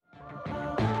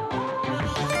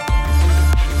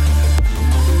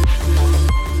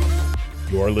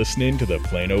You're listening to the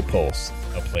Plano Pulse,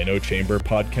 a Plano Chamber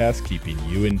podcast keeping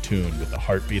you in tune with the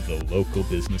heartbeat of the local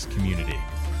business community.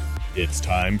 It's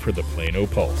time for the Plano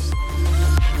Pulse.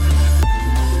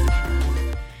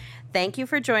 Thank you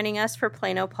for joining us for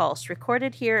Plano Pulse,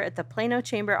 recorded here at the Plano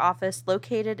Chamber office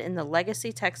located in the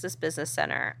Legacy Texas Business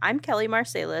Center. I'm Kelly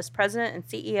Marsalis, President and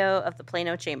CEO of the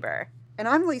Plano Chamber. And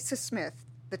I'm Lisa Smith,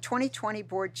 the 2020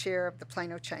 Board Chair of the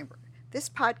Plano Chamber. This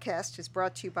podcast is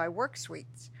brought to you by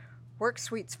WorkSuites.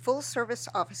 WorkSuites' full-service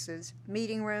offices,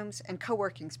 meeting rooms, and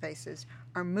co-working spaces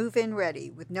are move-in ready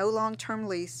with no long-term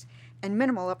lease and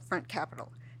minimal upfront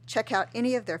capital. Check out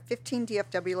any of their 15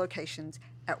 DFW locations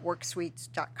at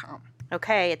worksuites.com.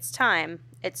 Okay, it's time.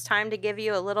 It's time to give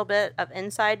you a little bit of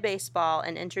inside baseball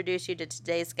and introduce you to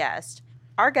today's guest.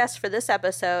 Our guest for this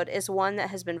episode is one that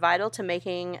has been vital to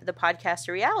making the podcast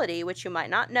a reality, which you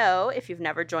might not know if you've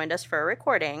never joined us for a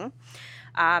recording.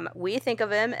 We think of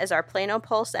him as our Plano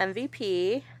Pulse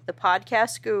MVP, the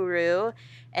podcast guru,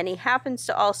 and he happens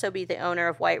to also be the owner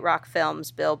of White Rock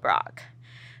Films, Bill Brock.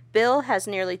 Bill has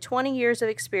nearly 20 years of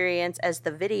experience as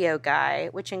the video guy,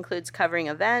 which includes covering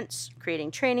events,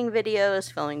 creating training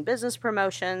videos, filming business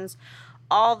promotions,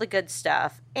 all the good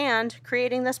stuff, and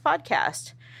creating this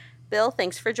podcast. Bill,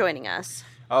 thanks for joining us.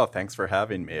 Oh, thanks for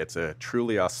having me. It's a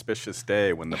truly auspicious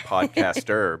day when the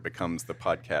podcaster becomes the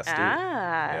podcastee.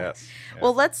 Yes.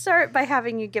 Well, let's start by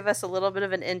having you give us a little bit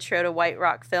of an intro to White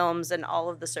Rock Films and all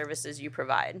of the services you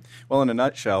provide. Well, in a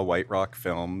nutshell, White Rock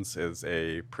Films is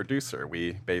a producer.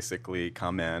 We basically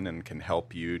come in and can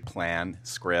help you plan,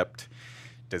 script,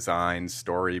 design,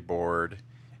 storyboard,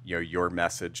 your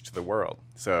message to the world.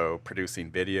 So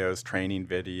producing videos, training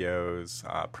videos,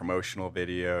 promotional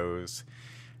videos,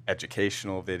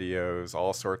 educational videos,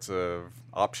 all sorts of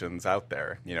options out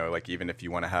there. Like even if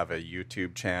you want to have a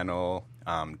YouTube channel,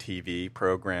 TV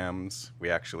programs, we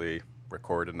actually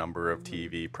record a number of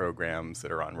TV programs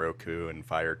that are on Roku and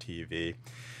Fire TV,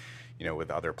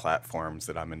 with other platforms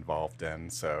that I'm involved in.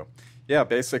 So yeah,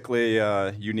 basically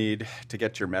you need to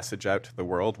get your message out to the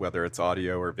world, whether it's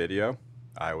audio or video.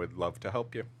 I would love to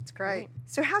help you. That's great.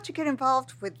 So how'd you get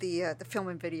involved with the film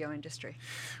and video industry?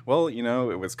 Well,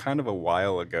 it was kind of a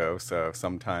while ago, so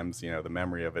sometimes, the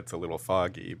memory of it's a little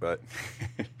foggy. But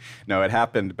no, it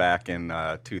happened back in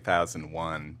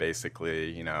 2001.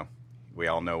 Basically, we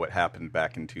all know what happened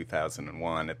back in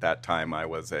 2001. At that time, I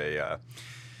was a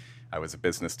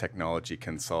business technology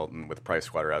consultant with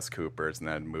PricewaterhouseCoopers and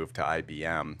then moved to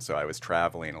IBM. So I was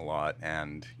traveling a lot.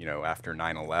 And, after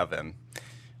 9/11,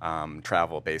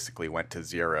 travel basically went to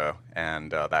zero,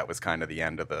 and that was kind of the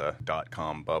end of the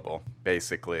dot-com bubble.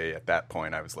 Basically, at that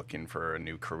point, I was looking for a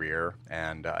new career,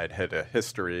 and I'd had a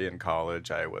history in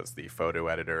college. I was the photo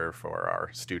editor for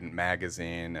our student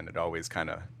magazine, and had always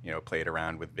kind of, played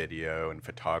around with video and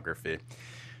photography.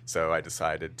 So I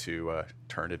decided to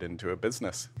turn it into a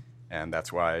business. And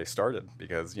that's why I started,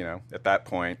 because, at that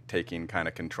point, taking kind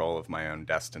of control of my own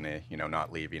destiny,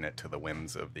 not leaving it to the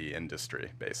whims of the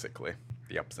industry, basically,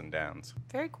 the ups and downs.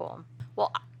 Very cool.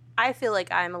 Well, I feel like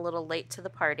I'm a little late to the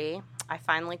party. I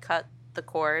finally cut the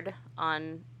cord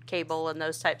on cable and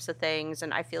those types of things,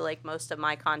 and I feel like most of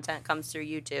my content comes through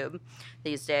YouTube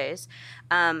these days.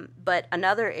 But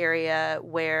another area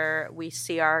where we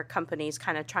see our companies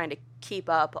kind of trying to keep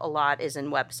up a lot is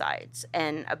in websites,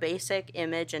 and a basic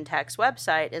image and text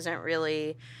website isn't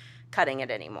really cutting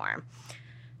it anymore.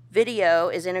 Video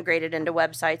is integrated into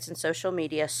websites and social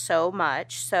media so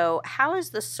much. So how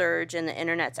has the surge in the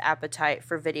internet's appetite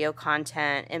for video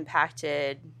content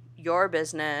impacted your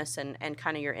business and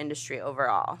kind of your industry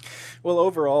overall? Well,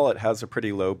 overall, it has a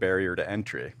pretty low barrier to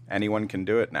entry. Anyone can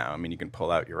do it now. You can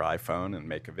pull out your iPhone and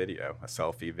make a video, a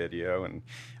selfie video. And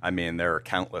there are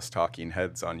countless talking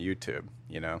heads on YouTube,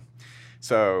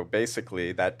 So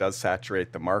basically, that does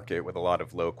saturate the market with a lot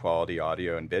of low-quality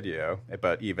audio and video.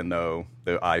 But even though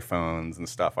the iPhones and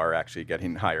stuff are actually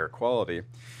getting higher quality,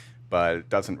 but it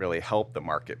doesn't really help the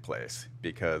marketplace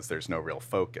because there's no real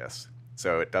focus.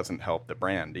 So it doesn't help the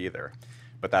brand either.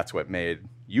 But that's what made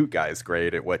you guys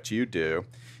great at what you do,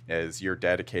 is you're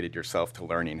dedicated yourself to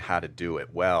learning how to do it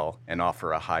well and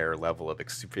offer a higher level of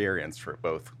experience for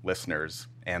both listeners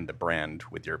and the brand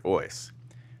with your voice.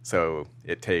 So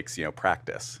it takes,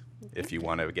 practice. If you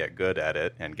want to get good at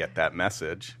it and get that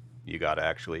message, you got to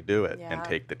actually do it and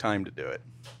take the time to do it.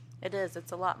 It is.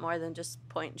 It's a lot more than just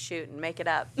point and shoot and make it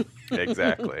up.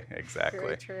 Exactly.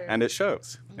 Very true. And it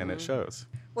shows. And it shows.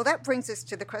 Well, that brings us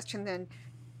to the question then,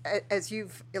 as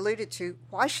you've alluded to,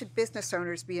 why should business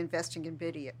owners be investing in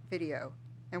video?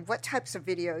 And what types of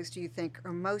videos do you think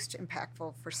are most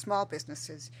impactful for small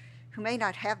businesses who may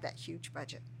not have that huge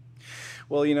budget?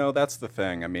 Well, that's the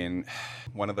thing. I mean,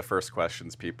 one of the first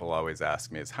questions people always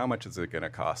ask me is, how much is it going to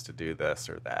cost to do this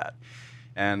or that?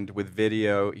 And with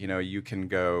video, you can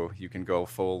go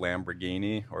full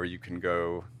Lamborghini, or you can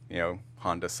go,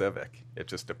 Honda Civic. It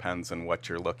just depends on what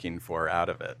you're looking for out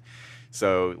of it.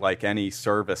 So like any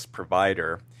service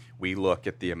provider, we look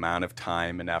at the amount of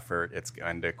time and effort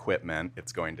and equipment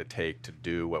it's going to take to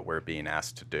do what we're being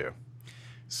asked to do.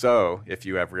 So if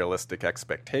you have realistic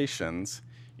expectations,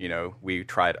 I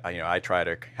try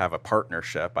to have a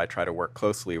partnership. I try to work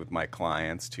closely with my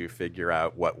clients to figure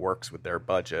out what works with their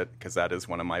budget, because that is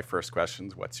one of my first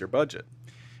questions. What's your budget?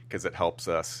 Because it helps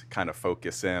us kind of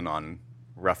focus in on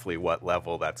roughly what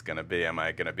level that's going to be. Am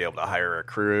I going to be able to hire a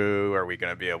crew? Are we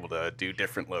going to be able to do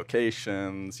different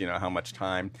locations? How much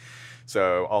time?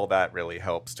 So all that really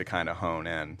helps to kind of hone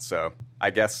in. So I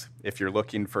guess if you're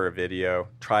looking for a video,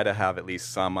 try to have at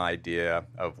least some idea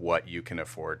of what you can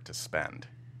afford to spend.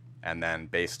 And then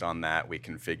based on that, we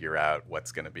can figure out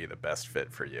what's going to be the best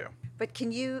fit for you. But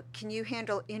can you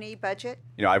handle any budget?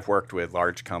 I've worked with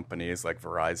large companies like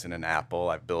Verizon and Apple.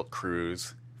 I've built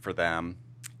crews for them,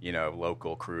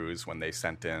 local crews when they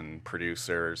sent in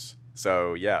producers.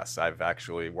 So yes, I've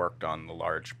actually worked on the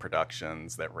large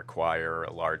productions that require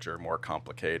a larger, more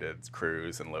complicated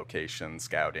crews and location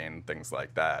scouting, things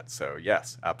like that. So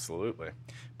yes, absolutely.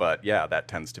 But yeah, that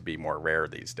tends to be more rare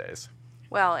these days.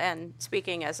 Well, and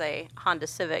speaking as a Honda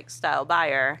Civic style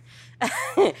buyer,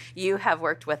 you have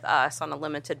worked with us on a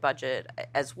limited budget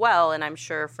as well, and I'm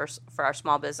sure for our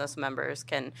small business members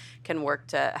can work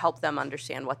to help them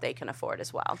understand what they can afford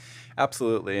as well.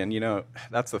 Absolutely, and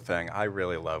that's the thing. I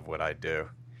really love what I do.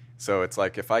 So it's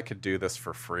like if I could do this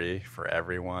for free for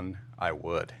everyone, I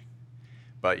would.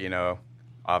 But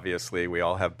obviously, we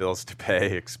all have bills to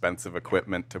pay, expensive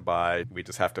equipment to buy. We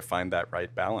just have to find that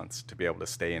right balance to be able to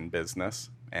stay in business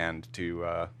and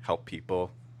to help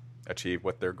people achieve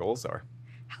what their goals are.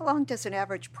 How long does an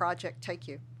average project take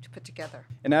you to put together?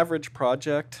 An average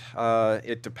project,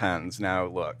 it depends. Now,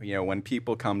 look, when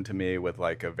people come to me with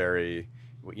like a very,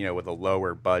 with a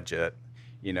lower budget,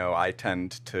 I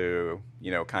tend to,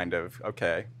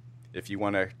 okay, if you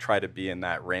want to try to be in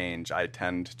that range, I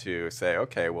tend to say,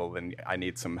 okay, well, then I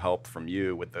need some help from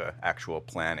you with the actual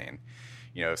planning.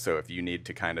 So if you need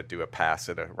to kind of do a pass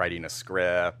at writing a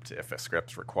script, if a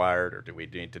script's required, or do we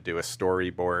need to do a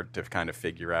storyboard to kind of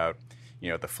figure out,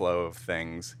 the flow of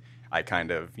things, I kind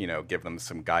of, give them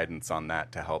some guidance on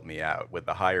that to help me out. With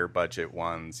the higher budget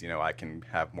ones, I can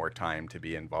have more time to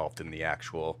be involved in the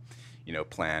actual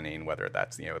planning, whether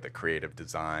that's, the creative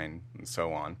design and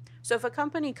so on. So if a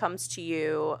company comes to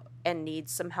you and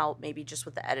needs some help, maybe just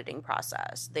with the editing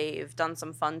process, they've done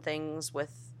some fun things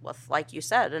with, like you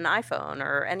said, an iPhone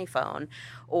or any phone,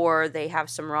 or they have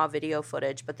some raw video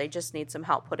footage, but they just need some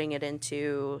help putting it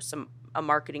into a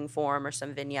marketing form or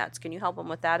some vignettes. Can you help them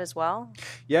with that as well?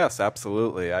 Yes,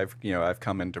 absolutely. I've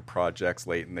come into projects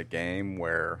late in the game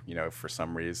where, for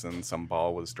some reason some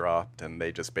ball was dropped and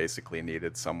they just basically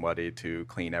needed somebody to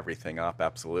clean everything up.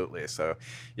 Absolutely. So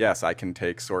yes, I can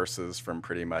take sources from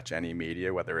pretty much any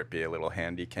media, whether it be a little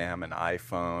handy cam, an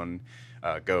iPhone,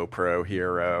 GoPro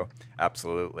Hero,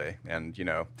 absolutely. And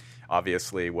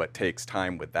obviously what takes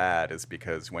time with that is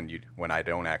because when I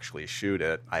don't actually shoot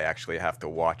it, I actually have to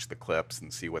watch the clips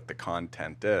and see what the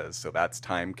content is. So that's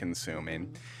time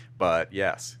consuming. But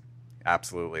yes,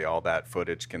 absolutely, all that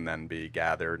footage can then be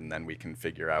gathered, and then we can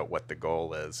figure out what the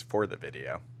goal is for the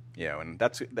video. And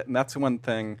that's one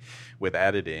thing with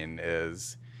editing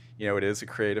is, it is a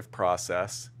creative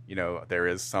process. There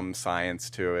is some science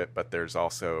to it, but there's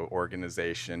also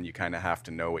organization. You kind of have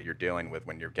to know what you're dealing with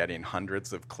when you're getting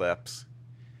hundreds of clips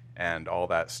and all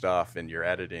that stuff in your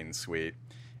editing suite.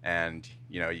 And,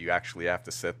 you actually have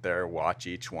to sit there, watch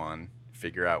each one,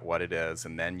 figure out what it is,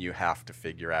 and then you have to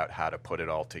figure out how to put it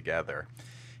all together.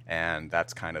 And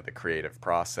that's kind of the creative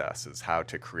process, is how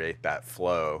to create that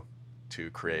flow to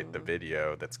create the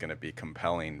video that's going to be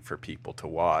compelling for people to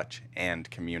watch and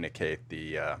communicate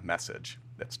the message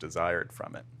that's desired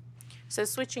from it. So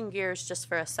switching gears just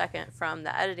for a second from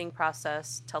the editing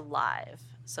process to live.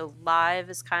 So live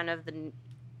is kind of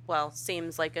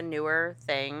seems like a newer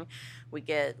thing. We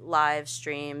get live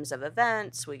streams of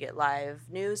events. We get live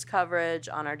news coverage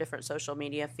on our different social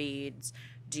media feeds.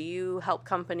 Do you help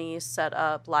companies set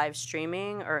up live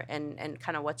streaming, and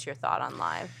kind of what's your thought on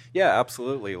live? Yeah,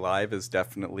 absolutely. Live is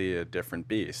definitely a different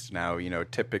beast. Now,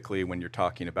 typically when you're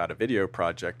talking about a video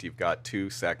project, you've got two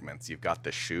segments. You've got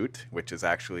the shoot, which is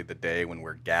actually the day when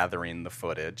we're gathering the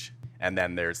footage. And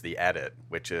then there's the edit,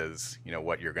 which is,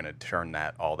 what you're going to turn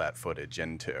all that footage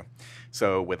into.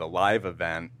 So with a live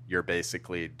event, you're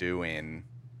basically doing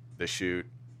the shoot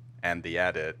and the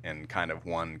edit in kind of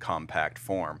one compact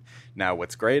form. Now,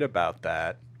 what's great about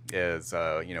that is,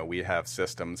 we have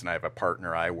systems, and I have a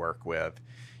partner I work with,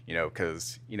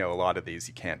 because, a lot of these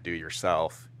you can't do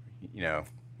yourself,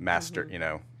 master,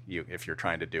 if you're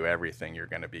trying to do everything, you're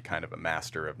going to be kind of a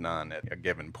master of none at a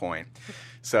given point.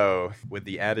 So with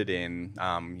the editing,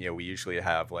 we usually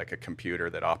have like a computer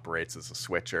that operates as a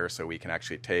switcher, so we can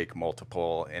actually take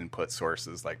multiple input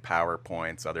sources like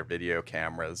PowerPoints, other video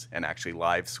cameras, and actually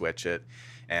live switch it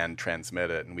and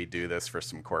transmit it. And we do this for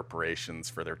some corporations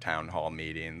for their town hall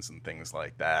meetings and things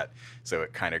like that. So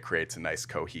it kind of creates a nice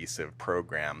cohesive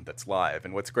program that's live.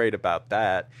 And what's great about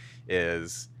that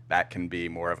is that can be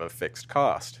more of a fixed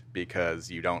cost, because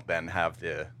you don't then have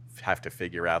to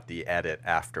figure out the edit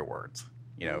afterwards,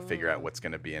 figure out what's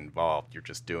going to be involved. You're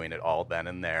just doing it all then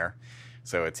and there.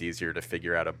 So it's easier to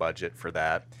figure out a budget for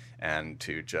that and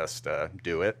to just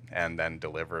do it and then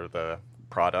deliver the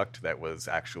product that was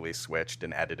actually switched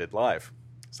and edited live.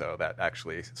 So that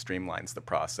actually streamlines the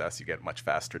process. You get much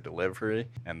faster delivery,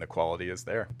 and the quality is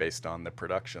there based on the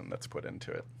production that's put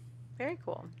into it. Very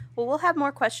cool. Well, we'll have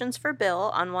more questions for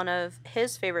Bill on one of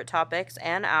his favorite topics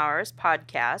and ours,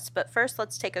 podcasts. But first,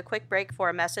 let's take a quick break for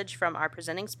a message from our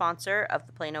presenting sponsor of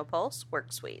the Plano Pulse,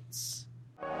 WorkSuites.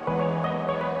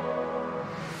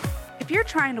 If you're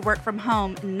trying to work from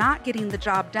home and not getting the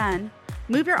job done,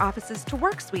 move your offices to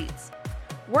WorkSuites.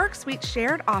 WorkSuites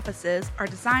shared offices are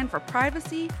designed for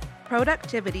privacy,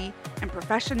 productivity, and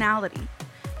professionality.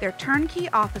 Their turnkey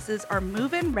offices are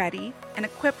move-in ready and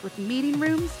equipped with meeting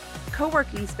rooms,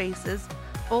 co-working spaces,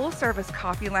 full-service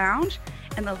coffee lounge,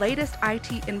 and the latest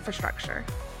IT infrastructure.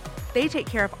 They take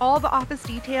care of all the office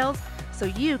details so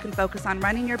you can focus on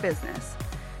running your business.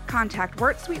 Contact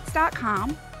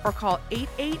WorkSuites.com or call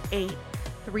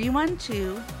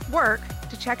 888-312-WORK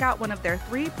to check out one of their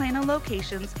 3 Plano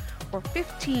locations or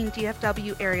 15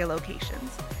 DFW area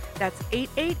locations. That's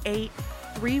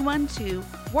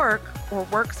 888-312-WORK or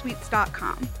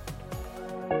WorkSuites.com.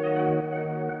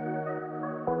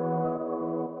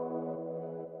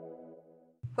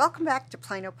 Welcome back to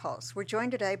Plano Pulse. We're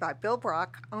joined today by Bill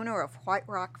Brock, owner of White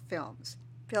Rock Films.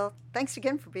 Bill, thanks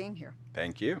again for being here.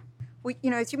 Thank you.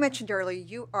 As you mentioned earlier,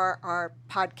 you are our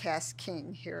podcast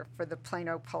king here for the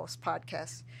Plano Pulse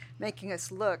podcast, making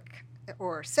us look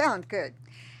or sound good.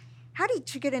 How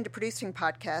did you get into producing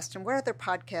podcasts, and what other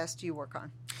podcasts do you work on?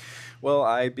 Well,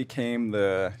 I became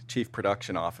the chief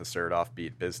production officer at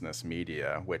Offbeat Business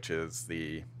Media, which is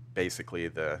basically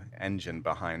the engine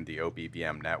behind the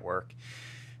OBBM network.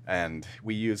 And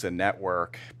we use a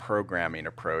network programming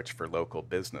approach for local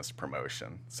business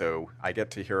promotion. So I get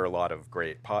to hear a lot of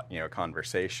great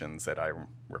conversations that I'm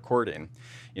recording,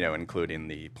 including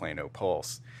the Plano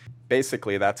Pulse.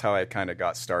 Basically, that's how I kind of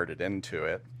got started into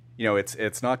it.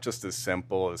 It's not just as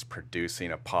simple as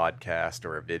producing a podcast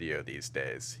or a video these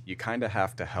days. You kind of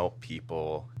have to help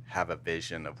people have a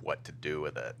vision of what to do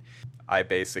with it. I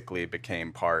basically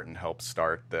became part and helped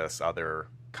start this other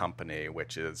company,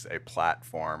 which is a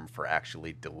platform for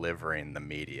actually delivering the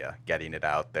media, getting it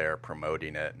out there,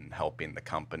 promoting it, and helping the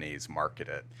companies market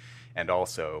it, and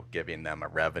also giving them a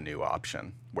revenue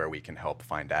option where we can help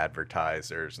find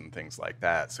advertisers and things like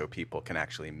that, so people can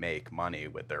actually make money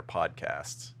with their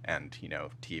podcasts and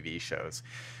TV shows.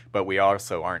 But we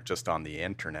also aren't just on the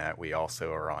internet. We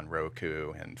also are on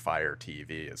Roku and Fire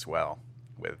TV as well,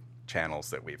 with channels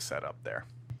that we've set up there.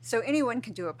 So anyone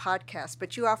can do a podcast,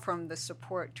 but you offer them the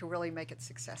support to really make it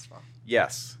successful.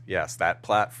 Yes, that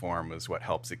platform is what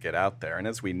helps it get out there. And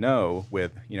as we know,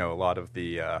 with a lot of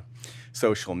the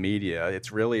social media,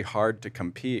 it's really hard to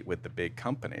compete with the big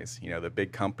companies. The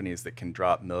big companies that can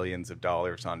drop millions of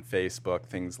dollars on Facebook,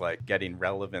 things like getting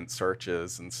relevant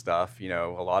searches and stuff.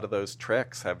 A lot of those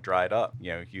tricks have dried up.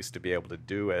 Used to be able to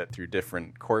do it through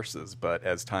different courses, but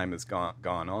as time has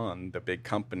gone on, the big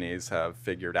companies have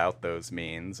figured out those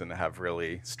means and have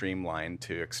really streamlined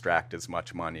to extract as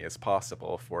much money as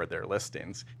possible for their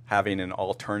listings. Having an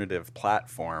alternative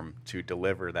platform to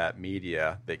deliver that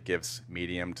media that gives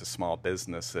medium to small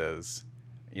businesses,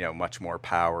 much more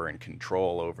power and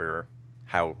control over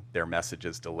how their message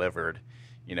is delivered,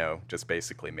 just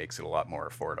basically makes it a lot more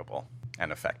affordable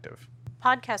and effective.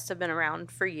 Podcasts have been around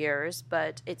for years,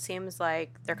 but it seems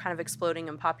like they're kind of exploding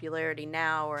in popularity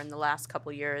now or in the last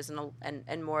couple years,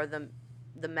 and more of the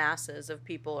masses of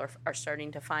people are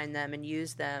starting to find them and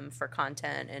use them for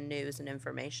content and news and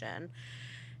information.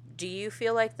 Do you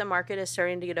feel like the market is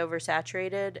starting to get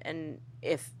oversaturated? And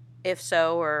if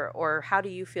so, or how do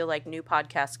you feel like new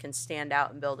podcasts can stand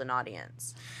out and build an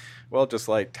audience? Well, just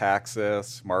like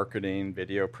taxes, marketing,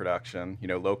 video production,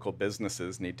 local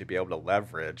businesses need to be able to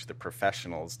leverage the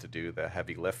professionals to do the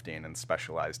heavy lifting in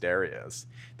specialized areas.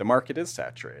 The market is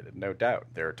saturated, no doubt.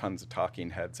 There are tons of talking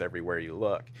heads everywhere you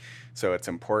look. So it's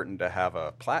important to have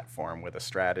a platform with a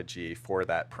strategy for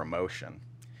that promotion.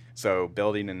 So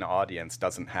building an audience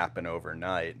doesn't happen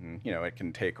overnight, and it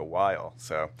can take a while.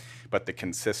 But the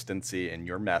consistency in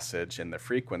your message and the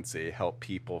frequency help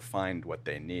people find what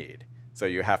they need. So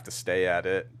you have to stay at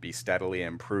it, be steadily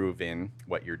improving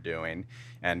what you're doing,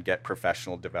 and get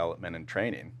professional development and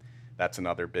training. That's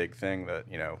another big thing that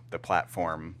the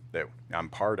platform that I'm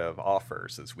part of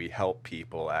offers, is we help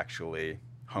people actually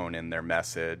hone in their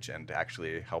message and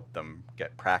actually help them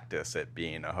get practice at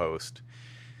being a host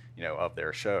of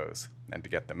their shows, and to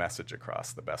get the message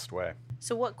across the best way.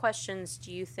 So what questions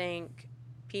do you think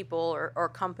people or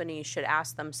companies should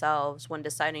ask themselves when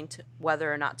deciding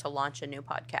whether or not to launch a new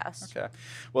podcast? Okay.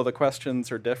 Well, the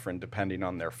questions are different depending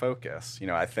on their focus.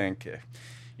 I think,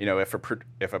 if a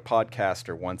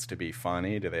podcaster wants to be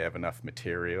funny, do they have enough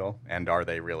material, and are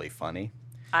they really funny?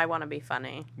 I want to be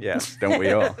funny. Yes, don't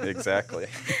we all? Exactly.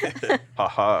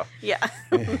 Ha. Yeah.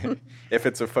 If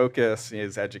it's a focus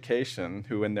is education,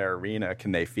 who in their arena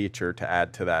can they feature to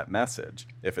add to that message?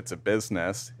 If it's a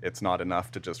business, it's not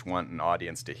enough to just want an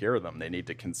audience to hear them. They need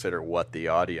to consider what the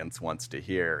audience wants to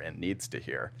hear and needs to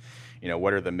hear.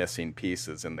 What are the missing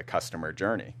pieces in the customer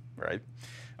journey, right?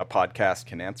 A podcast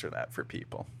can answer that for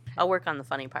people. I'll work on the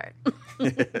funny part.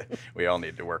 We all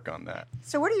need to work on that.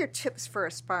 So what are your tips for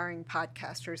aspiring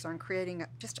podcasters on creating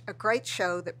just a great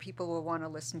show that people will want to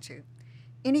listen to?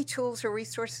 Any tools or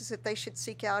resources that they should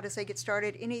seek out as they get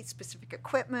started? Any specific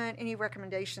equipment? Any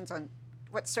recommendations on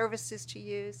what services to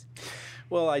use?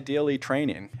 Well, ideally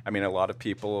training. A lot of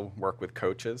people work with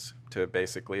coaches to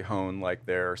basically hone like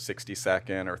their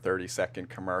 60-second or 30-second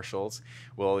commercials.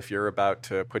 Well, if you're about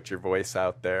to put your voice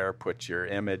out there, put your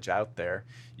image out there,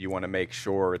 you want to make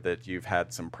sure that you've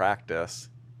had some practice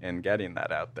in getting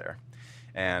that out there.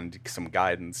 And some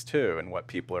guidance too, and what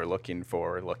people are looking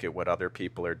for. Look at what other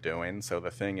people are doing. So the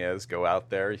thing is, go out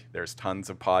there. There's tons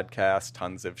of podcasts,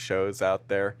 tons of shows out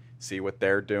there. See what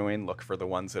they're doing. Look for the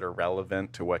ones that are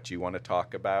relevant to what you want to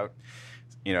talk about.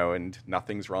 And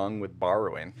nothing's wrong with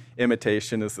borrowing.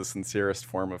 Imitation is the sincerest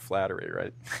form of flattery,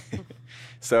 right?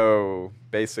 So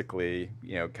basically,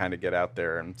 kind of get out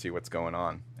there and see what's going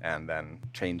on, and then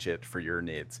change it for your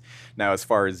needs. Now, as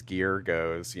far as gear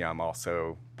goes, I'm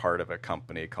also part of a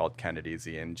company called Kennedy's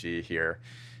E&G here,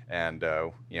 and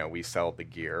we sell the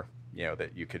gear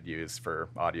that you could use for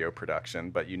audio production,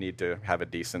 but you need to have a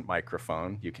decent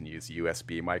microphone. You can use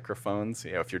USB microphones.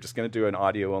 If you're just going to do an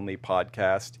audio-only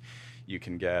podcast, you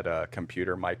can get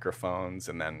computer microphones,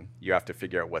 and then you have to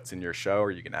figure out what's in your show.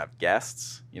 Are you going to have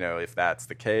guests? If that's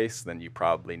the case, then you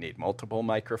probably need multiple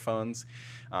microphones.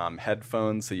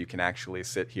 Headphones, so you can actually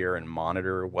sit here and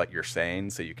monitor what you're saying,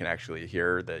 so you can actually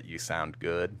hear that you sound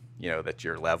good, that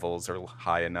your levels are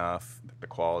high enough, that the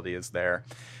quality is there.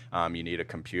 You need a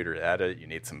computer to edit. You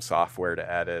need some software to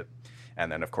edit.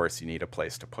 And then, of course, you need a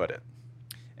place to put it.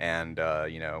 And,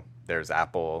 there's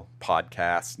Apple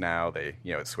Podcasts now. They,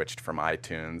 it switched from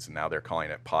iTunes, and now they're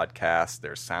calling it Podcast.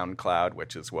 There's SoundCloud,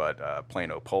 which is what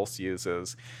Plano Pulse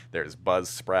uses. There's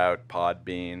Buzzsprout,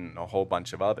 Podbean, a whole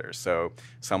bunch of others. So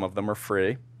some of them are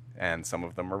free, and some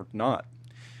of them are not.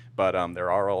 But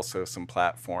there are also some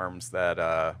platforms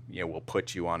that will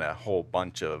put you on a whole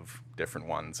bunch of different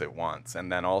ones at once.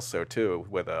 And then also, too,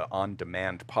 with an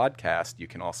on-demand podcast, you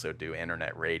can also do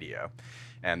internet radio.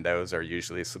 And those are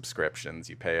usually subscriptions.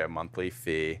 You pay a monthly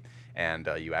fee, and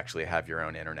you actually have your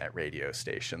own internet radio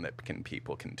station that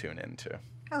people can tune into.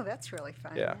 Oh, that's really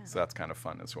fun. Yeah, so that's kind of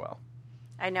fun as well.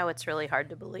 I know it's really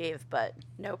hard to believe, but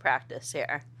no practice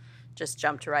here. Just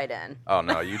jumped right in. Oh,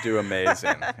 no, you do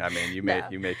amazing. You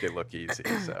make it look easy.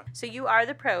 So you are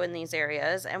the pro in these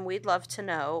areas, and we'd love to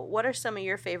know, what are some of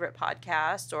your favorite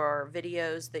podcasts or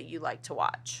videos that you like to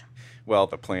watch? Well,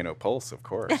 the Plano Pulse, of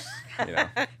course. Good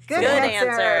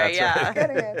answer. Yeah.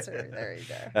 Good answer. There you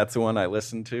go. That's the one I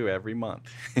listen to every month.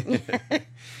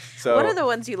 So, what are the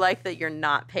ones you like that you're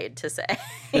not paid to say?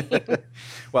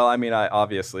 Well, I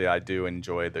do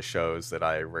enjoy the shows that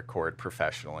I record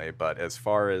professionally, but as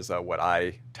far as what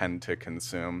I tend to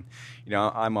consume,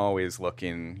 I'm always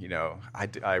looking,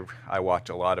 I watch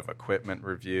a lot of equipment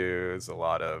reviews, a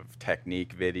lot of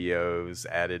technique videos,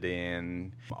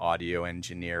 editing, audio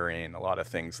engineering, a lot of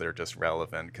things that are just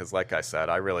relevant, because like I said,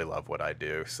 I really love what I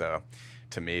do, so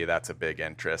to me, that's a big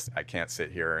interest. I can't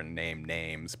sit here and name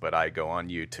names, but I go on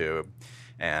YouTube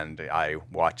and I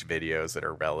watch videos that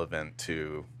are relevant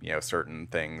to, certain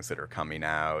things that are coming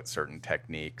out, certain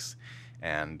techniques.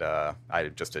 And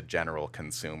I'm just a general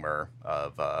consumer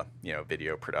of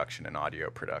video production and audio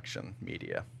production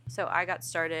media. So I got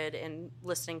started in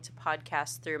listening to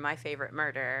podcasts through My Favorite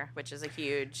Murder, which is a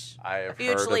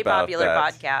hugely popular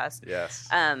podcast. Yes.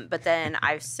 But then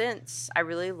I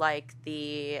really like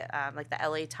the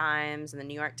LA Times and the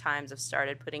New York Times have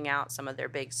started putting out some of their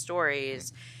big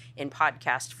stories in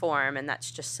podcast form, and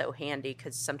that's just so handy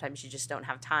because sometimes you just don't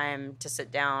have time to sit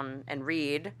down and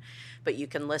read, but you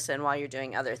can listen while you're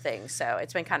doing other things. So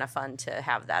it's been kind of fun to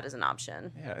have that as an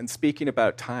option. Yeah, and speaking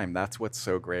about time, that's what's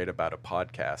so great about a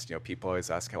podcast. People always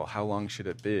ask, well, how long should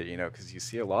it be? Because you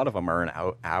see a lot of them are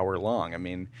an hour long. I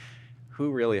mean,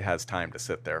 who really has time to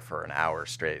sit there for an hour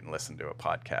straight and listen to a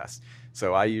podcast?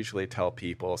 So I usually tell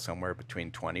people somewhere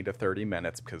between 20 to 30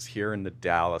 minutes, because here in the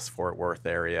Dallas-Fort Worth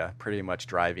area, pretty much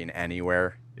driving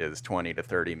anywhere is 20 to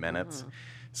 30 minutes.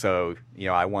 So,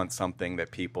 I want something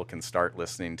that people can start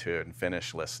listening to and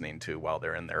finish listening to while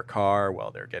they're in their car,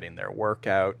 while they're getting their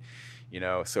workout.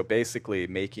 So basically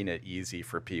making it easy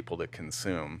for people to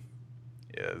consume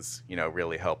is,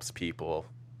 really helps people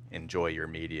enjoy your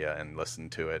media and listen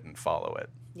to it and follow it.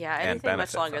 Yeah, anything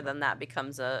much longer than that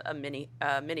becomes a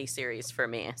mini series for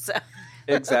me. So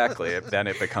exactly, then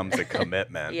it becomes a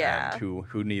commitment. Yeah. And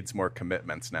who needs more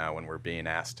commitments now when we're being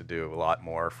asked to do a lot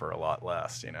more for a lot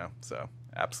less? So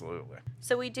absolutely.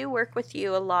 So we do work with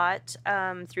you a lot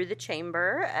through the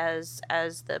Chamber as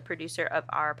the producer of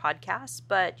our podcast,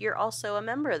 but you're also a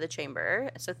member of the Chamber,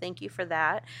 so thank you for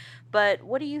that. But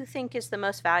what do you think is the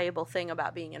most valuable thing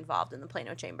about being involved in the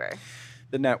Plano Chamber?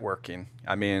 The networking.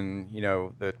 I mean,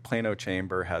 the Plano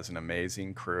Chamber has an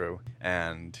amazing crew,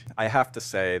 and I have to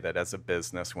say that as a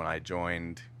business, when I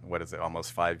joined,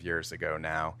 almost 5 years ago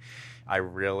now, I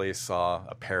really saw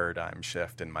a paradigm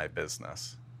shift in my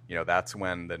business. That's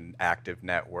when the active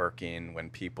networking, when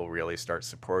people really start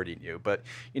supporting you. But,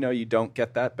 you don't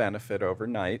get that benefit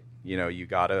overnight. You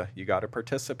gotta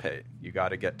participate. You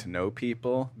gotta get to know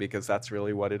people, because that's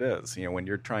really what it is. When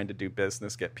you're trying to do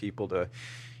business, get people to,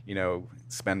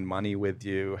 spend money with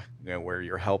you, where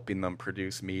you're helping them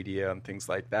produce media and things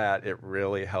like that, it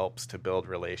really helps to build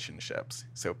relationships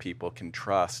so people can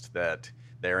trust that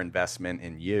their investment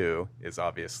in you is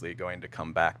obviously going to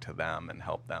come back to them and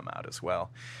help them out as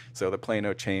well. So the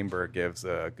Plano Chamber gives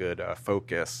a good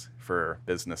focus for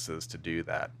businesses to do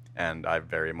that. And I've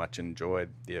very much enjoyed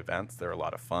the events. They're a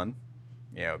lot of fun,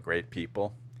 great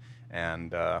people.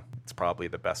 And it's probably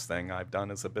the best thing I've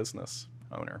done as a business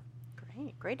owner.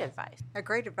 Great advice.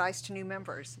 Great advice to new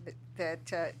members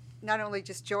that not only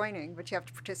just joining, but you have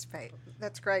to participate.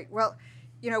 That's great. Well,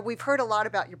 we've heard a lot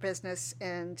about your business,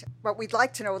 but we'd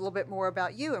like to know a little bit more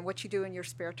about you and what you do in your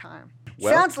spare time.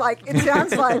 Well, it sounds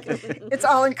like it's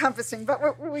all encompassing,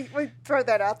 but we throw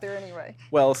that out there anyway.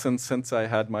 Well, since I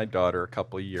had my daughter a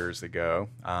couple of years ago,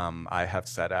 I have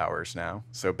set hours now.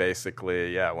 So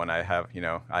basically, when I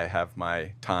have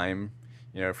my time,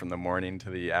 from the morning to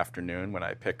the afternoon when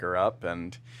I pick her up,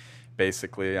 and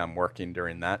basically I'm working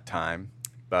during that time.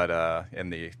 But in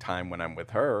the time when I'm with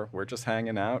her, we're just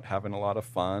hanging out, having a lot of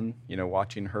fun,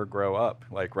 watching her grow up.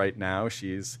 Like right now,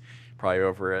 she's probably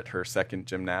over at her second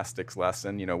gymnastics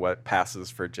lesson, what passes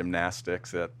for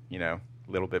gymnastics at, a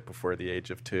little bit before the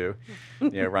age of 2,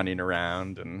 running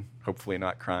around and hopefully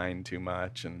not crying too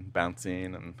much and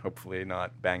bouncing and hopefully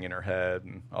not banging her head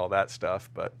and all that stuff.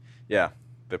 But yeah,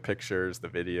 the pictures, the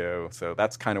video. So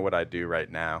that's kind of what I do right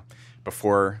now.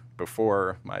 Before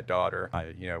my daughter,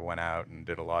 I went out and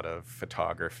did a lot of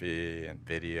photography and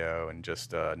video and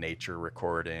just nature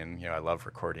recording. I love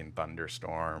recording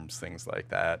thunderstorms, things like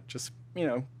that. Just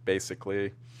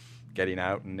basically getting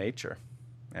out in nature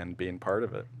and being part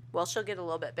of it. Well, she'll get a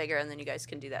little bit bigger, and then you guys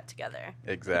can do that together.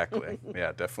 Exactly.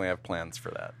 Yeah, definitely have plans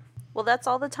for that. Well, that's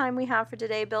all the time we have for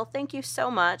today, Bill. Thank you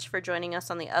so much for joining us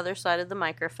on the other side of the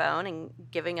microphone and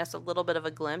giving us a little bit of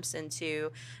a glimpse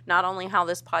into not only how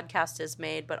this podcast is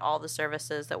made, but all the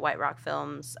services that White Rock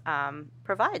Films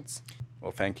provides.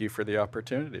 Well, thank you for the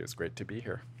opportunity. It was great to be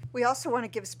here. We also want to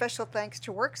give special thanks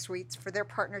to WorkSuites for their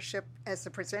partnership as the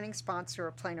presenting sponsor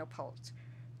of Plano Pulse.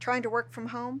 Trying to work from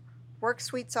home?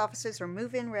 WorkSuites offices are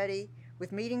move-in ready,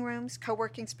 with meeting rooms,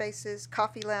 co-working spaces,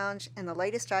 coffee lounge, and the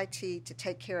latest IT to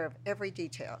take care of every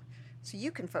detail, so you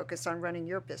can focus on running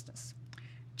your business.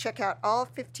 Check out all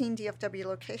 15 DFW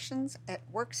locations at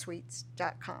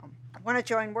worksuites.com. Want to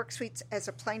join WorkSuites as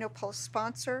a Plano Pulse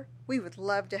sponsor? We would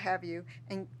love to have you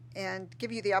and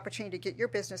give you the opportunity to get your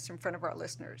business in front of our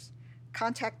listeners.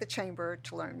 Contact the Chamber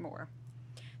to learn more.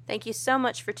 Thank you so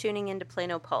much for tuning into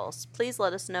Plano Pulse. Please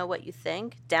let us know what you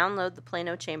think. Download the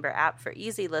Plano Chamber app for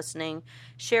easy listening.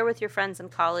 Share with your friends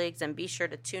and colleagues, and be sure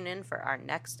to tune in for our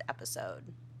next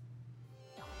episode.